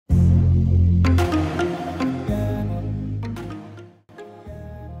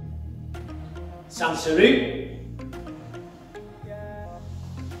Sanseru.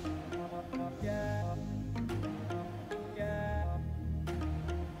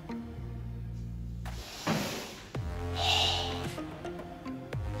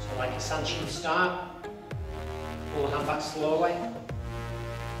 So like a Sanshin start, pull the hand back slowly,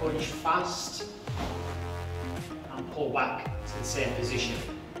 punch fast, and pull back to the same position.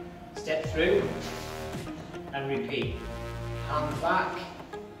 Step through and repeat. Hand back,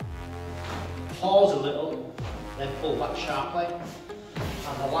 pause a little, then pull back sharply.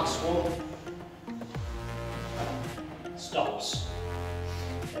 And the last one stops.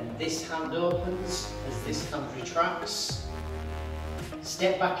 And this hand opens as this hand retracts.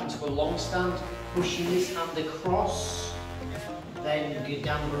 Step back into a long stand, pushing this hand across. Then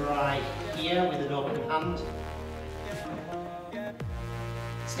Gudambarai here with an open hand.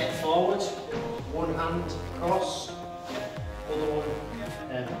 Step forward, one hand across, other one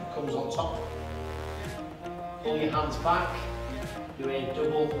comes on top. Pull your hands back, do a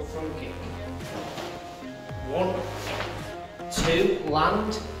double front kick. 1, 2,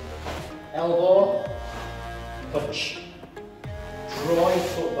 land, elbow, punch. Draw your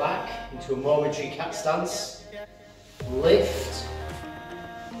foot back into a momentary cat stance. Lift,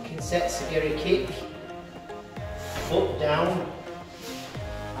 Kinsetsu kick, foot down,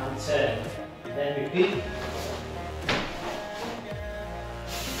 and turn. Then repeat.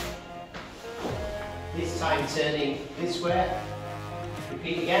 This time turning this way.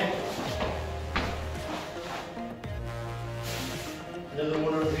 Repeat again. Another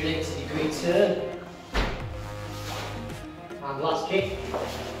 180-degree turn. And last kick.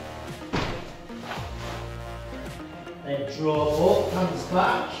 Then draw both hands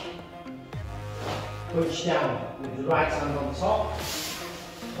back. Punch down with the right hand on top.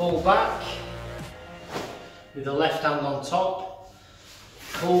 Pull back with the left hand on top.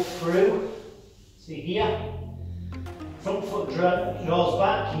 Pull through. See here. Front foot draws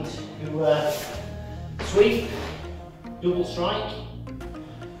back into sweep. Double strike.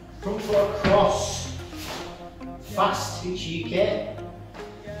 Front foot across. Fast Uchi-Uke,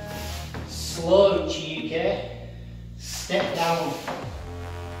 slow Uchi-Uke, step down,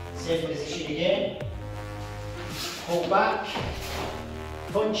 same position again, pull back,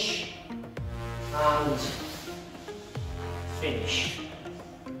 punch, and finish.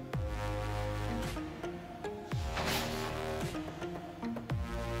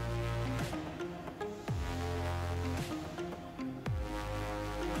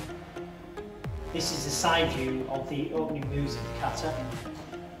 This is the side view of the opening moves of the kata.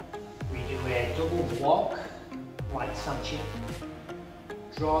 We do a double block, like Sanshin.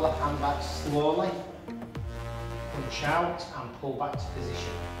 Draw the hand back slowly, punch out and pull back to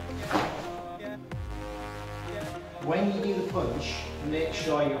position. When you do the punch, make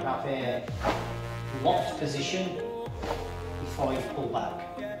sure you have a locked position before you pull back.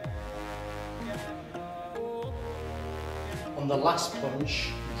 On the last punch,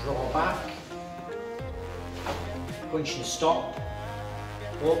 draw back, punch and stop,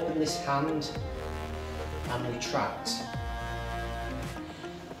 open this hand and retract.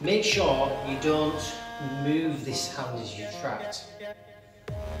 Make sure you don't move this hand as you retract.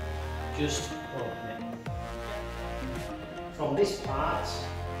 Just open it. From this part,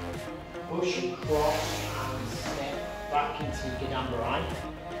 push across and step back into Gudambarai.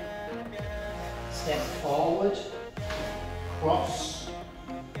 Step forward, cross,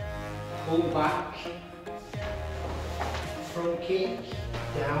 pull back, front kick,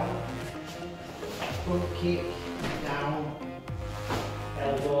 down, front kick, down,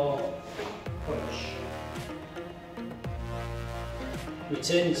 elbow, punch.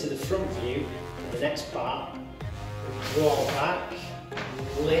 Returning to the front view, the next part, draw back,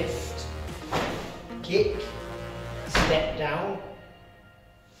 lift, kick, step down,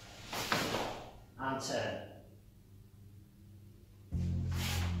 and turn.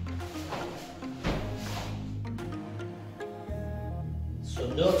 So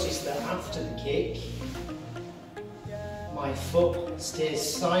notice that after the kick, my foot stays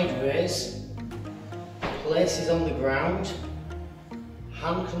sideways, places on the ground,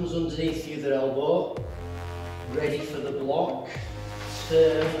 hand comes underneath the other elbow, ready for the block,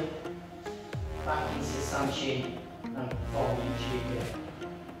 turn, back into Sanshin and forward Uchi-Uke.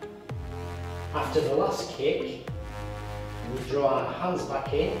 After the last kick, we draw our hands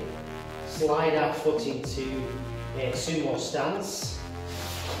back in, slide our foot into a sumo stance,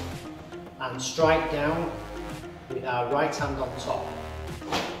 and strike down with our right hand on top.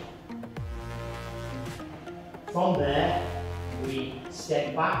 From there, we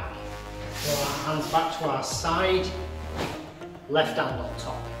step back, draw our hands back to our side, left hand on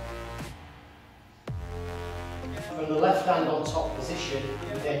top. From the left hand on top position,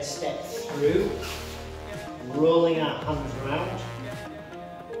 we then step through, rolling our hands round,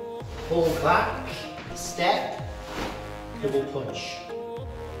 pull back, step, double punch.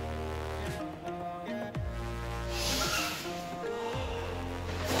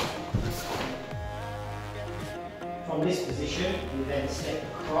 From this position, we then step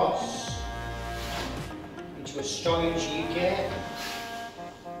across into a strong Uchiyuke,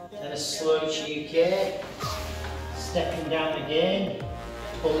 then a slow Uchiyuke, stepping down again,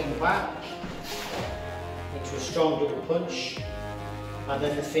 pulling back into a strong double punch, and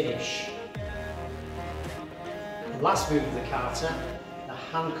then the finish. The last move of the kata, the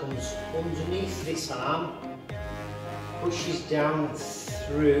hand comes underneath this arm, pushes down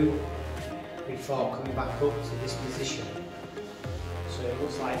through before coming back up to this position. So it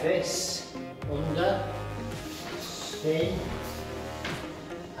looks like this, under, spin,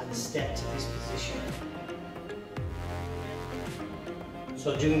 and step to this position.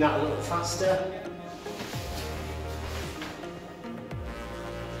 So doing that a little faster.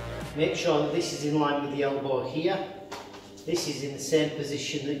 Make sure that this is in line with the elbow here. This is in the same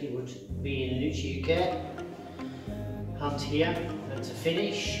position that you would be in an Uchiyuke. Hand here, and to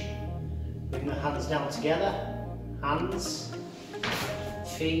finish, bring the hands down together. Hands,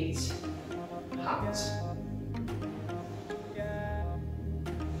 feet, hands.